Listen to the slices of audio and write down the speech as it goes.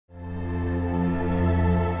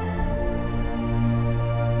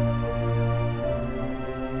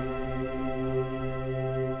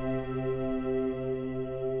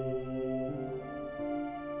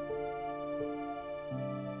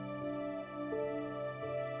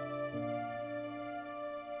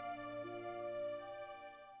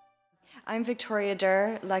I'm Victoria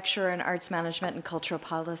Durrer, lecturer in Arts Management and Cultural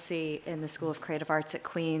Policy in the School of Creative Arts at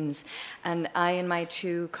Queen's. And I and my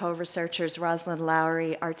two co-researchers, Rosalind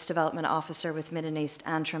Lowry, Arts Development Officer with Mid and East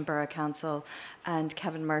Antrim Borough Council, and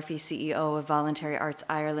Kevin Murphy, CEO of Voluntary Arts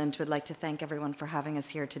Ireland, would like to thank everyone for having us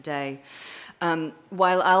here today.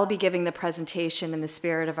 While I'll be giving the presentation in the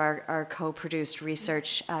spirit of our co-produced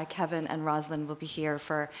research, Kevin and Rosalind will be here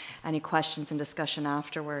for any questions and discussion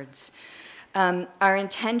afterwards. Our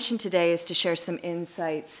intention today is to share some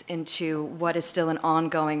insights into what is still an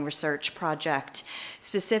ongoing research project.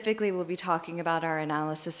 Specifically, we'll be talking about our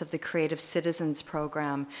analysis of the Creative Citizens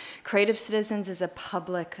program. Creative Citizens is a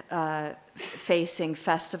public-facing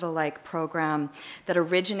festival-like program that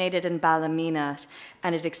originated in Ballymena,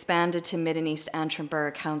 and it expanded to Mid and East Antrim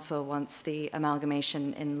Borough Council once the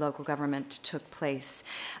amalgamation in local government took place.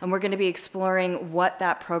 And we're going to be exploring what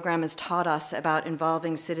that program has taught us about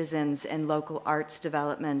involving citizens in local arts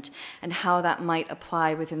development and how that might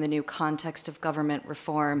apply within the new context of government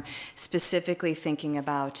reform, specifically thinking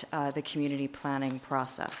about the community planning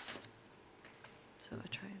process. So I'll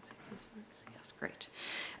try and see if this works. Yes, great.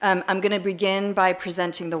 I'm going to begin by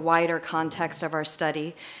presenting the wider context of our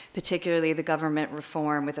study, particularly the government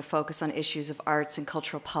reform with a focus on issues of arts and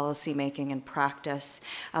cultural policy making and practice.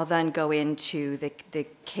 I'll then go into the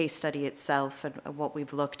case study itself and what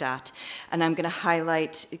we've looked at. And I'm going to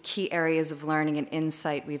highlight key areas of learning and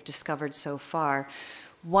insight we've discovered so far.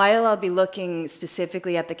 While I'll be looking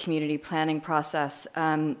specifically at the community planning process,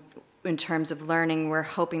 in terms of learning, we're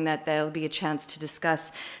hoping that there'll be a chance to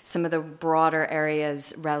discuss some of the broader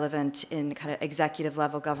areas relevant in kind of executive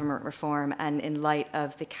level government reform and in light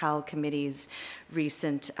of the CAL Committee's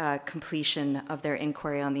recent completion of their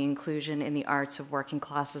inquiry on the inclusion in the arts of working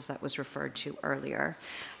classes that was referred to earlier.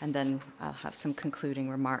 And then I'll have some concluding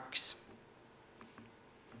remarks.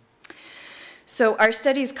 So our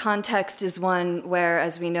study's context is one where,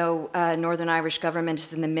 as we know, Northern Irish government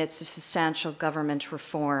is in the midst of substantial government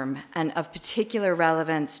reform, and of particular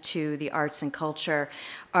relevance to the arts and culture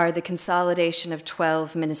are the consolidation of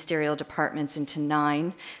 12 ministerial departments into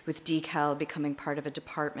 9, with DCAL becoming part of a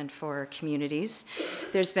department for communities.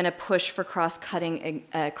 There's been a push for cross-cutting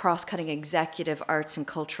executive arts and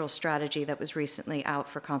cultural strategy that was recently out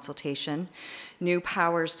for consultation, new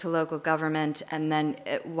powers to local government, and then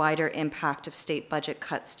wider impact of state budget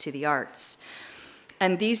cuts to the arts.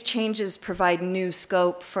 And these changes provide new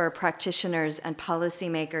scope for practitioners and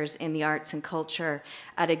policymakers in the arts and culture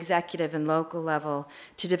at executive and local level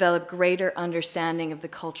to develop greater understanding of the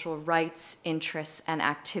cultural rights, interests, and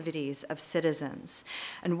activities of citizens.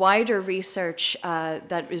 And wider research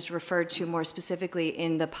that is referred to more specifically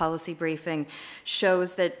in the policy briefing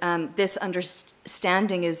shows that this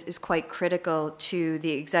understanding is quite critical to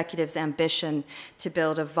the executive's ambition to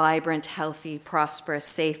build a vibrant, healthy, prosperous,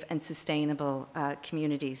 safe, and sustainable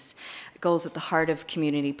communities. Goals at the heart of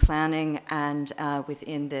community planning and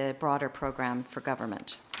within the broader program for government.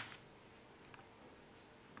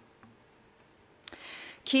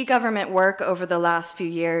 Key government work over the last few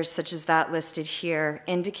years, such as that listed here,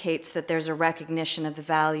 indicates that there's a recognition of the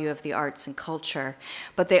value of the arts and culture,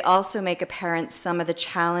 but they also make apparent some of the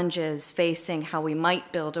challenges facing how we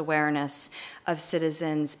might build awareness of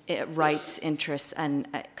citizens' rights, interests, and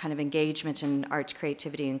kind of engagement in arts,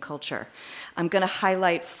 creativity, and culture. I'm going to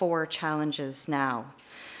highlight 4 challenges now.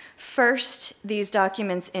 First, these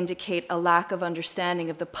documents indicate a lack of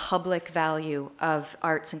understanding of the public value of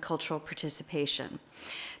arts and cultural participation.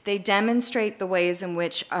 They demonstrate the ways in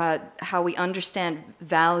which how we understand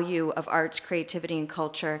value of arts, creativity, and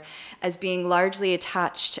culture as being largely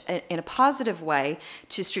attached in a positive way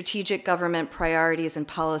to strategic government priorities and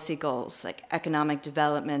policy goals like economic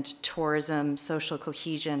development, tourism, social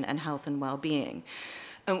cohesion, and health and well-being.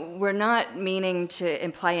 We're not meaning to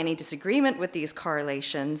imply any disagreement with these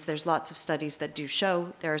correlations. There's lots of studies that do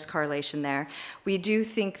show there's correlation there. We do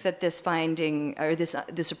think that this finding, or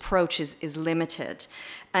this approach is limited.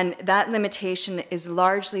 And that limitation is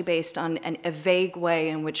largely based on a vague way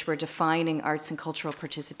in which we're defining arts and cultural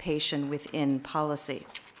participation within policy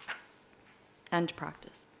and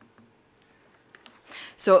practice.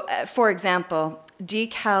 So, for example,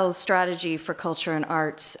 DCAL's strategy for culture and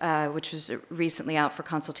arts, which was recently out for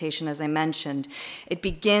consultation, as I mentioned, it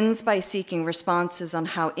begins by seeking responses on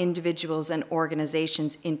how individuals and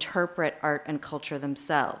organizations interpret art and culture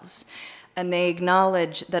themselves. And they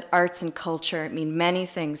acknowledge that arts and culture mean many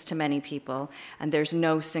things to many people, and there's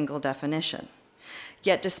no single definition.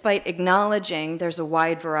 Yet despite acknowledging there's a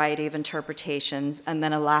wide variety of interpretations and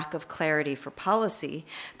then a lack of clarity for policy,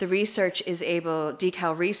 the research is able,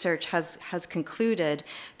 DCAL research has concluded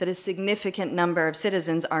that a significant number of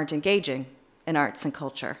citizens aren't engaging in arts and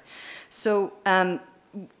culture. So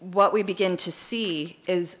what we begin to see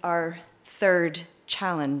is our third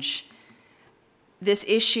challenge. This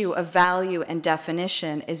issue of value and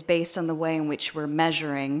definition is based on the way in which we're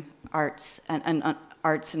measuring arts and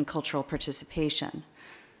arts and cultural participation.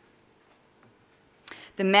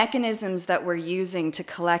 The mechanisms that we're using to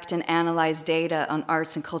collect and analyze data on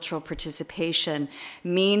arts and cultural participation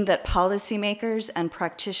mean that policymakers and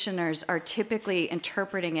practitioners are typically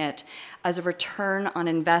interpreting it as a return on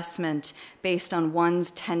investment based on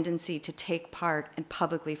one's tendency to take part in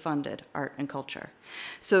publicly funded art and culture.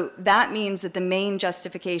 So that means that the main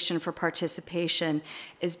justification for participation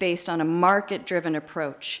is based on a market-driven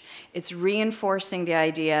approach. It's reinforcing the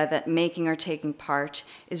idea that making or taking part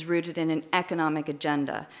is rooted in an economic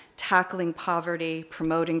agenda, tackling poverty,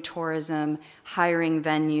 promoting tourism, hiring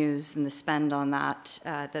venues and the spend on that,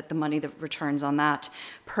 the money that returns on that,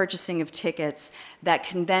 purchasing of tickets that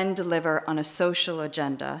can then deliver on a social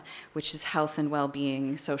agenda, which is health and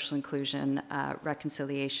well-being, social inclusion,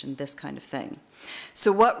 reconciliation, this kind of thing.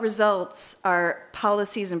 So what results are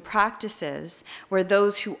policies and practices where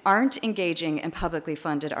those who aren't engaging in publicly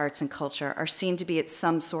funded arts and culture are seen to be at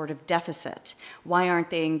some sort of deficit. Why aren't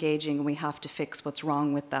they engaging? We have to fix what's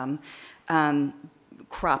wrong with them.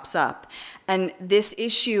 Crops up. And this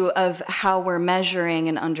issue of how we're measuring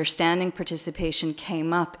and understanding participation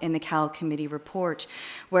came up in the Cal Committee report,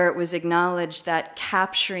 where it was acknowledged that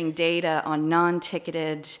capturing data on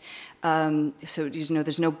non-ticketed, so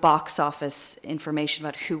there's no box office information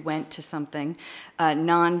about who went to something,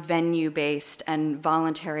 non-venue based and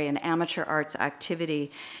voluntary and amateur arts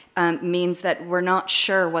activity means that we're not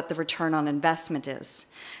sure what the return on investment is.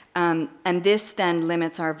 And this then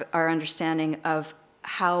limits our understanding of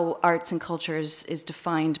how arts and cultures is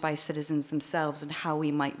defined by citizens themselves and how we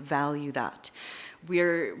might value that.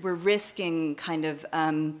 We're risking kind of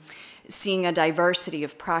seeing a diversity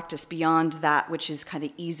of practice beyond that which is kind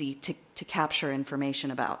of easy to capture information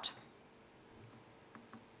about.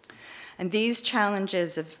 And these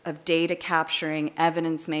challenges of data capturing,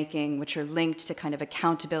 evidence making, which are linked to kind of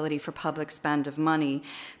accountability for public spend of money,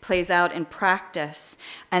 plays out in practice,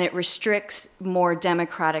 and it restricts more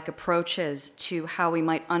democratic approaches to how we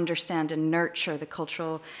might understand and nurture the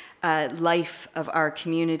cultural life of our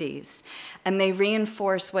communities. And they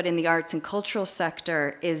reinforce what in the arts and cultural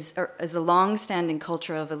sector is a long-standing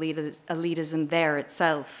culture of elitism there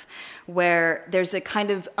itself, where there's a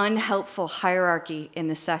kind of unhelpful hierarchy in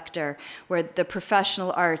the sector where the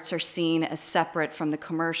professional arts are seen as separate from the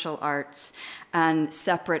commercial arts and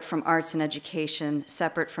separate from arts and education,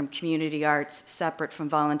 separate from community arts, separate from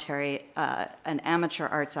voluntary and amateur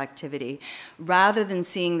arts activity, rather than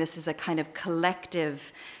seeing this as a kind of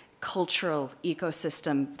collective cultural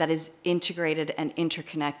ecosystem that is integrated and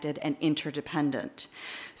interconnected and interdependent.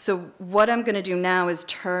 So what I'm going to do now is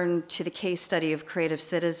turn to the case study of Creative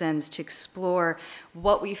Citizens to explore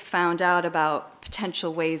what we found out about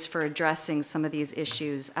potential ways for addressing some of these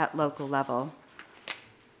issues at local level.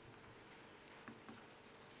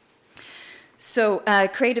 So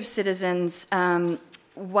Creative Citizens,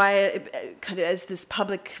 why, kind of as this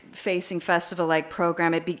public-facing festival-like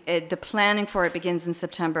program, the planning for it begins in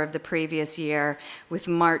September of the previous year, with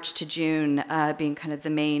March to June being kind of the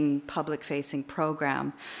main public-facing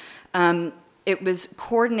program. It was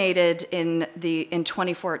coordinated in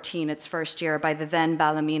 2014, its first year, by the then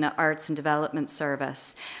Ballymena Arts and Development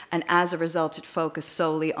Service, and as a result, it focused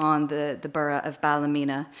solely on the Borough of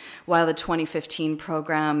Ballymena, while the 2015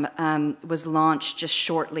 program was launched just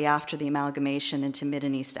shortly after the amalgamation into Mid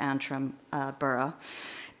and East Antrim Borough.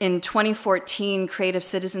 In 2014, Creative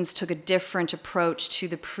Citizens took a different approach to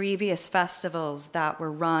the previous festivals that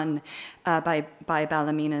were run by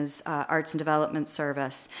Ballymena's Arts and Development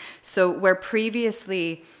Service. So where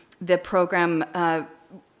previously the program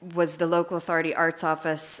was the local authority arts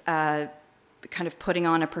office kind of putting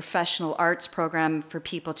on a professional arts program for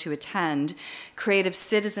people to attend, Creative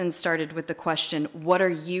Citizens started with the question, what are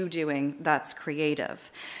you doing that's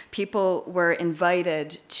creative? People were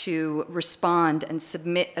invited to respond and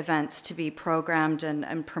submit events to be programmed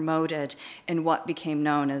and promoted in what became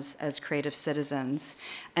known as Creative Citizens.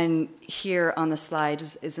 And here on the slide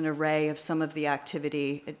is an array of some of the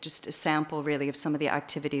activity, just a sample really of some of the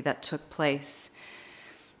activity that took place.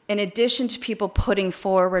 In addition to people putting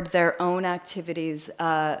forward their own activities,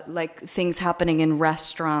 like things happening in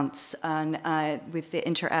restaurants and with the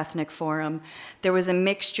Interethnic Forum, there was a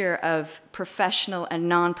mixture of professional and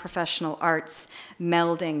non-professional arts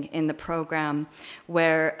melding in the program,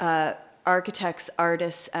 where architects,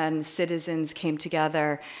 artists, and citizens came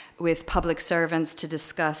together with public servants to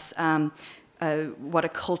discuss what a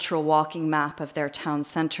cultural walking map of their town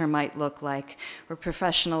centre might look like, where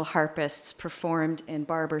professional harpists performed in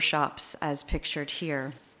barber shops as pictured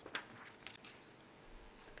here.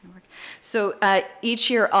 So each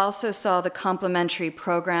year also saw the complementary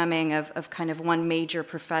programming of kind of one major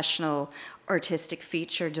professional artistic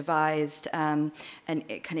feature devised and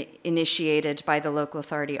kind of initiated by the local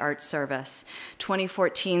authority arts service.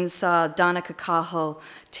 2014 saw Donnacha Cahill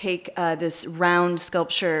take this round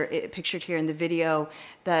sculpture pictured here in the video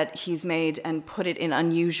that he's made and put it in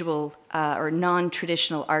unusual or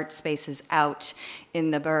non-traditional art spaces out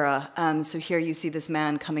in the borough. So here you see this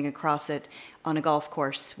man coming across it on a golf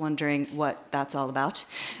course, wondering what that's all about.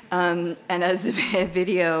 And as the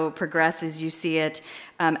video progresses, you see it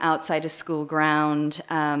outside a school ground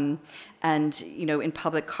and in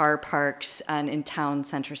public car parks and in town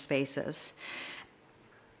center spaces.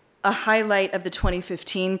 A highlight of the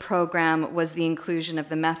 2015 program was the inclusion of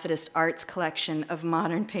the Methodist Arts Collection of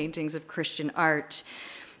modern paintings of Christian art.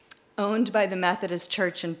 Owned by the Methodist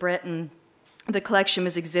Church in Britain, the collection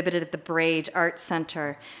was exhibited at the Braid Arts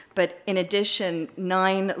Centre, but in addition,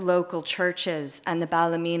 9 local churches and the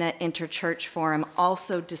Ballymena Interchurch Forum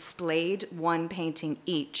also displayed one painting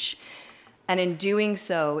each. And in doing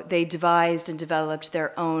so, they devised and developed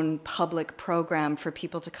their own public program for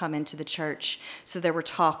people to come into the church. So there were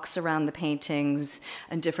talks around the paintings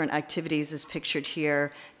and different activities as pictured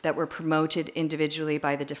here that were promoted individually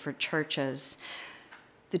by the different churches.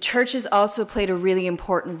 The churches also played a really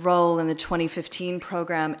important role in the 2015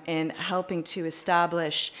 program in helping to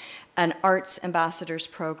establish an Arts Ambassadors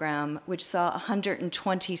program, which saw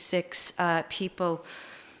 126 people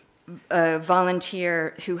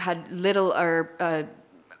volunteer who had little or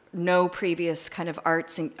no previous kind of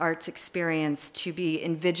arts experience to be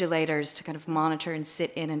invigilators to kind of monitor and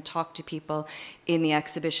sit in and talk to people in the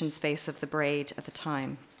exhibition space of the Braid at the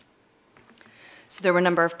time. So there were a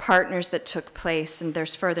number of partners that took place, and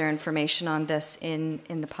there's further information on this in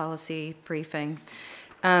the policy briefing.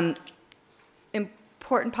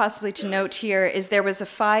 Important possibly to note here is there was a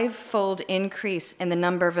 5-fold increase in the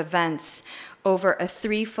number of events over a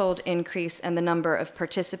 3-fold increase in the number of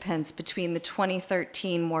participants between the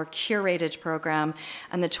 2013 more curated program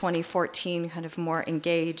and the 2014 kind of more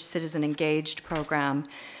engaged, citizen engaged program.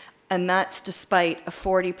 And that's despite a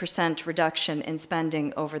 40% reduction in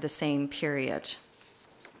spending over the same period.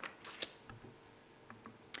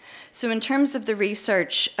 So in terms of the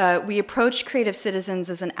research, we approached Creative Citizens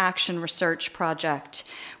as an action research project,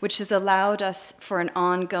 which has allowed us for an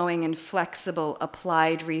ongoing and flexible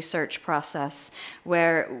applied research process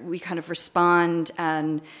where we kind of respond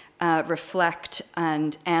and reflect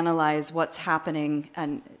and analyze what's happening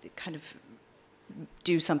and kind of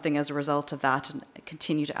do something as a result of that and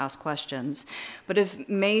continue to ask questions. But of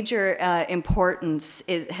major importance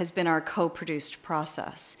has been our co-produced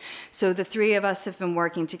process. So the 3 of us have been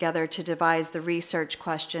working together to devise the research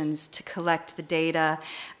questions, to collect the data,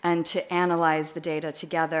 and to analyze the data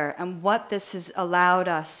together. And what this has allowed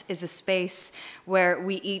us is a space where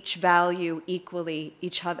we each value equally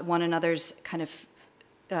one another's kind of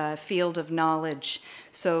field of knowledge.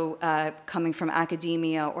 So coming from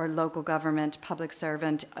academia or local government, public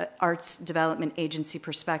servant, arts development agency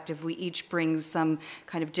perspective, we each bring some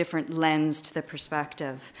kind of different lens to the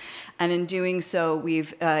perspective. And in doing so,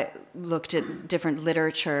 we've looked at different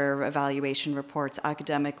literature evaluation reports,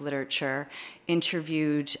 academic literature,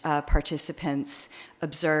 interviewed participants,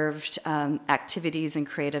 observed activities in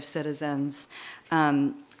Creative Citizens,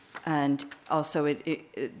 and also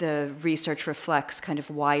the research reflects kind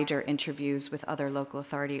of wider interviews with other local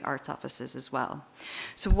authority arts offices as well.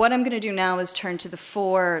 So what I'm going to do now is turn to the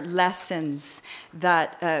 4 lessons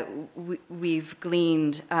that we've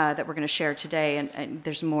gleaned that we're going to share today, and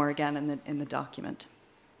there's more again in the document.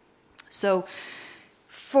 So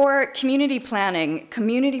for community planning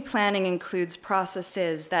includes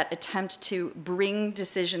processes that attempt to bring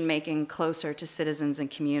decision-making closer to citizens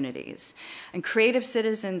and communities. And Creative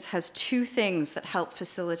Citizens has 2 things that help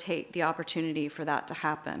facilitate the opportunity for that to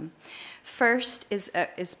happen. First is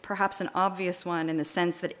perhaps an obvious one in the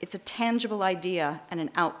sense that it's a tangible idea and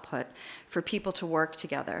an output for people to work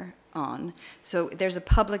together on. So there's a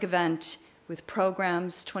public event with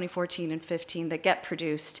programs, 2014 and 15, that get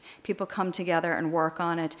produced. People come together and work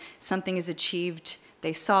on it. Something is achieved.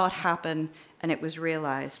 They saw it happen, and it was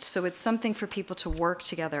realized. So it's something for people to work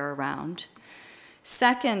together around.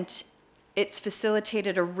 Second, it's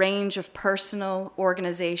facilitated a range of personal,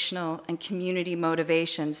 organizational, and community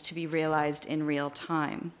motivations to be realized in real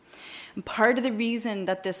time. And part of the reason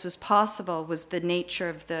that this was possible was the nature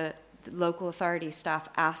of the local authority staff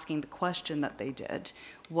asking the question that they did.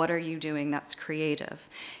 What are you doing that's creative?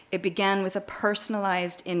 It began with a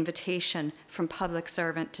personalized invitation from public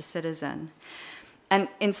servant to citizen. And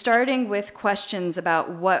in starting with questions about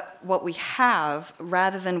what we have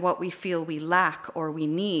rather than what we feel we lack or we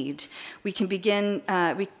need, we can begin,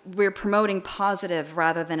 we're promoting positive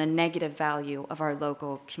rather than a negative value of our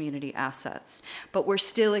local community assets, but we're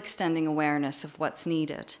still extending awareness of what's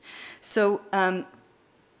needed. So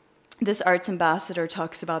this arts ambassador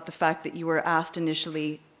talks about the fact that you were asked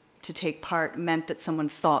initially to take part meant that someone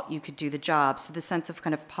thought you could do the job, so the sense of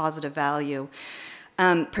kind of positive value.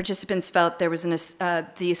 Participants felt there was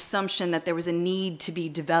the assumption that there was a need to be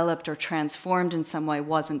developed or transformed in some way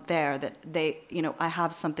wasn't there, that they, I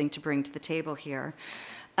have something to bring to the table here.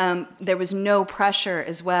 There was no pressure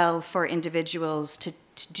as well for individuals to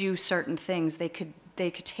do certain things. They could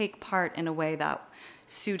take part in a way that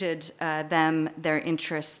suited them, their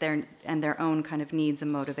interests, and their own kind of needs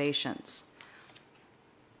and motivations.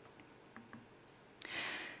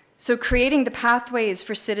 So creating the pathways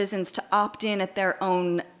for citizens to opt in at their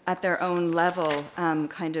own level,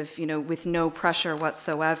 with no pressure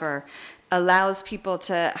whatsoever, allows people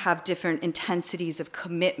to have different intensities of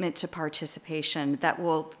commitment to participation that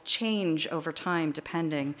will change over time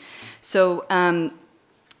depending. So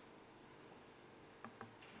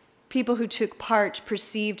people who took part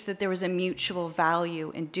perceived that there was a mutual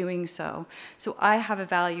value in doing so. So I have a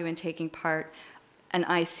value in taking part, and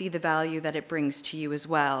I see the value that it brings to you as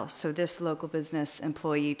well. So this local business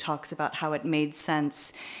employee talks about how it made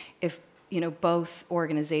sense if both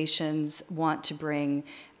organizations want to bring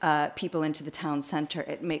people into the town center,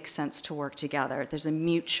 it makes sense to work together. There's a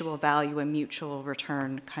mutual value and mutual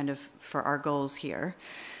return kind of for our goals here.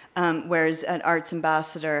 Whereas an arts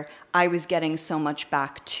ambassador, I was getting so much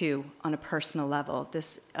back too on a personal level.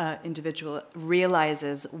 This individual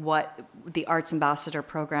realizes what the arts ambassador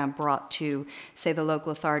program brought to, say, the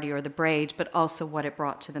local authority or the Braid, but also what it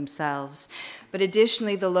brought to themselves. But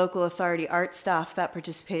additionally, the local authority art staff that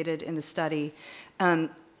participated in the study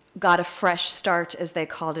got a fresh start, as they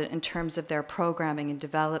called it, in terms of their programming and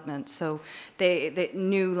development. So they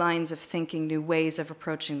new lines of thinking, new ways of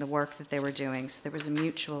approaching the work that they were doing. So there was a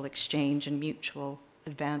mutual exchange and mutual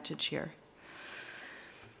advantage here.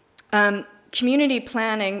 Community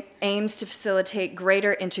planning aims to facilitate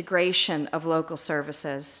greater integration of local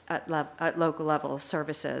services at local level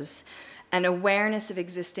services, and awareness of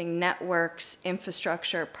existing networks,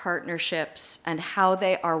 infrastructure, partnerships, and how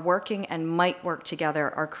they are working and might work together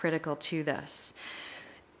are critical to this.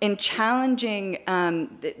 In challenging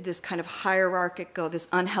this kind of hierarchical, this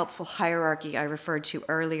unhelpful hierarchy I referred to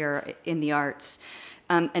earlier in the arts,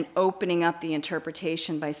 and opening up the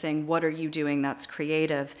interpretation by saying, what are you doing that's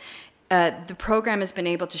creative? The program has been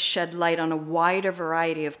able to shed light on a wider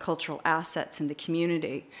variety of cultural assets in the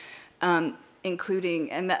community.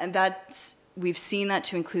 Including, and that's, we've seen that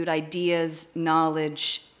to include ideas,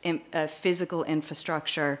 knowledge, physical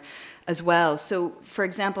infrastructure as well. So, for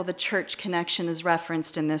example, the church connection is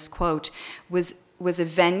referenced in this quote, was a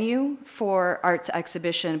venue for arts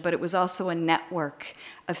exhibition, but it was also a network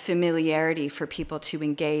of familiarity for people to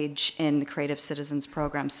engage in the Creative Citizens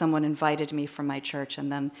program. Someone invited me from my church,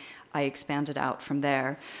 and then I expanded out from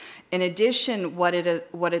there. In addition, what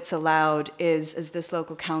it's allowed is, as this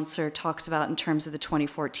local councillor talks about in terms of the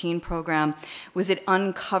 2014 program, was it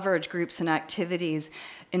uncovered groups and activities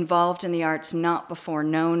involved in the arts not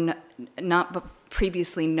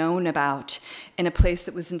previously known about, in a place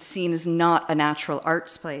that was seen as not a natural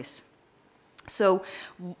arts place. So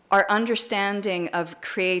our understanding of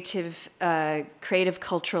creative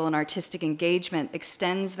cultural and artistic engagement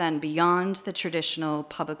extends then beyond the traditional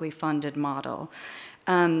publicly funded model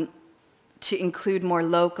to include more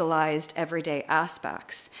localized everyday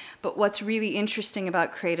aspects. But what's really interesting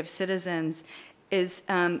about Creative Citizens is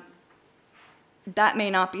that may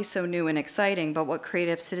not be so new and exciting, but what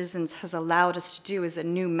Creative Citizens has allowed us to do is a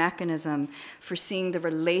new mechanism for seeing the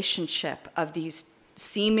relationship of these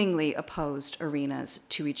seemingly opposed arenas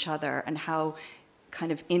to each other and how kind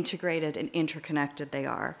of integrated and interconnected they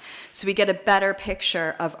are. So we get a better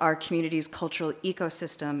picture of our community's cultural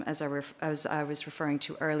ecosystem, as I was referring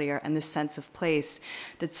to earlier, and this sense of place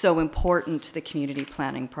that's so important to the community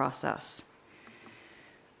planning process.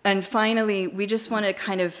 And finally, we just want to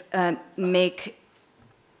kind of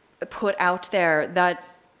put out there that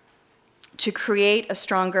to create a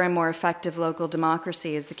stronger and more effective local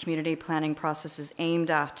democracy, as the community planning process is aimed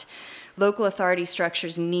at, local authority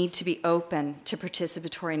structures need to be open to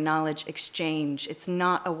participatory knowledge exchange. It's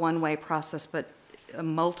not a one-way process, but a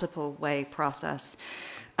multiple-way process.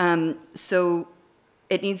 So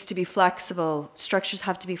it needs to be flexible. Structures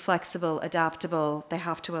have to be flexible, adaptable. They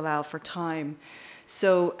have to allow for time.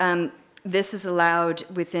 So this is allowed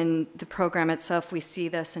within the program itself. We see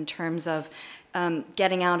this in terms of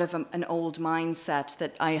getting out of an old mindset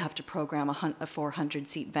that I have to program a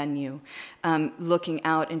 400-seat venue, looking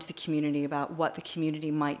out into the community about what the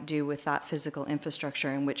community might do with that physical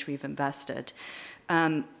infrastructure in which we've invested.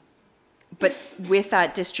 But with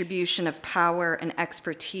that, distribution of power and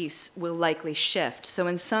expertise will likely shift. So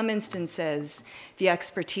in some instances, the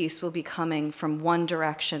expertise will be coming from one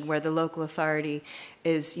direction, where the local authority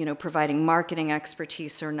is, providing marketing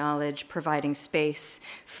expertise or knowledge, providing space,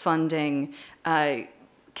 funding,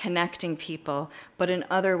 connecting people. But in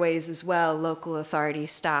other ways as well, local authority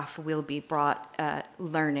staff will be brought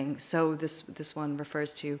learning. So this one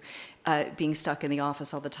refers to being stuck in the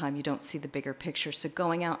office all the time. You don't see the bigger picture. So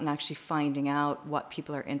going out and actually finding out what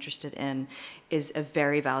people are interested in is a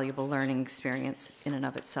very valuable learning experience in and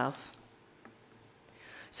of itself.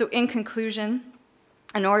 So in conclusion,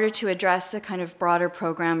 in order to address the kind of broader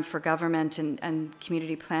program for government and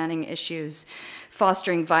community planning issues,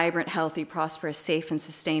 fostering vibrant, healthy, prosperous, safe, and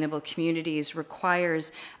sustainable communities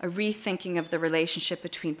requires a rethinking of the relationship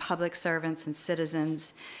between public servants and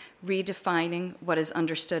citizens, redefining what is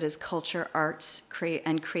understood as culture, arts,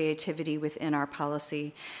 and creativity within our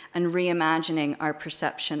policy, and reimagining our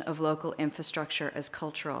perception of local infrastructure as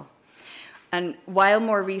cultural. And while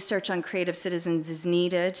more research on creative citizens is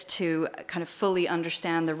needed to kind of fully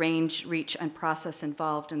understand the range, reach, and process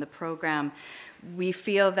involved in the program, we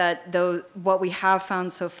feel that what we have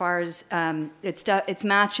found so far is it's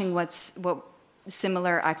matching what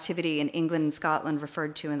similar activity in England and Scotland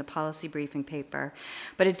referred to in the policy briefing paper,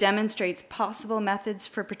 but it demonstrates possible methods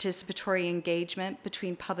for participatory engagement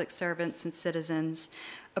between public servants and citizens,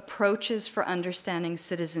 approaches for understanding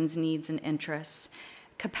citizens' needs and interests,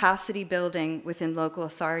 capacity building within local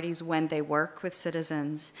authorities when they work with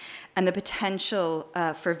citizens, and the potential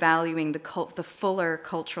for valuing the fuller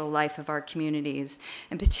cultural life of our communities,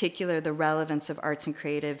 in particular the relevance of arts and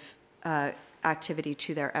creative activity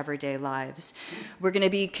to their everyday lives. We're going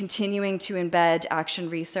to be continuing to embed action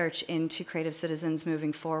research into creative citizens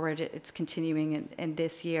moving forward. It's continuing in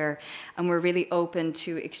this year, and we're really open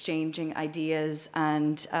to exchanging ideas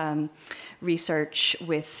and research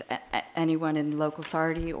with anyone in the local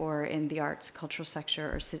authority or in the arts, cultural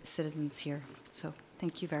sector, or citizens here. So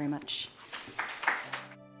thank you very much.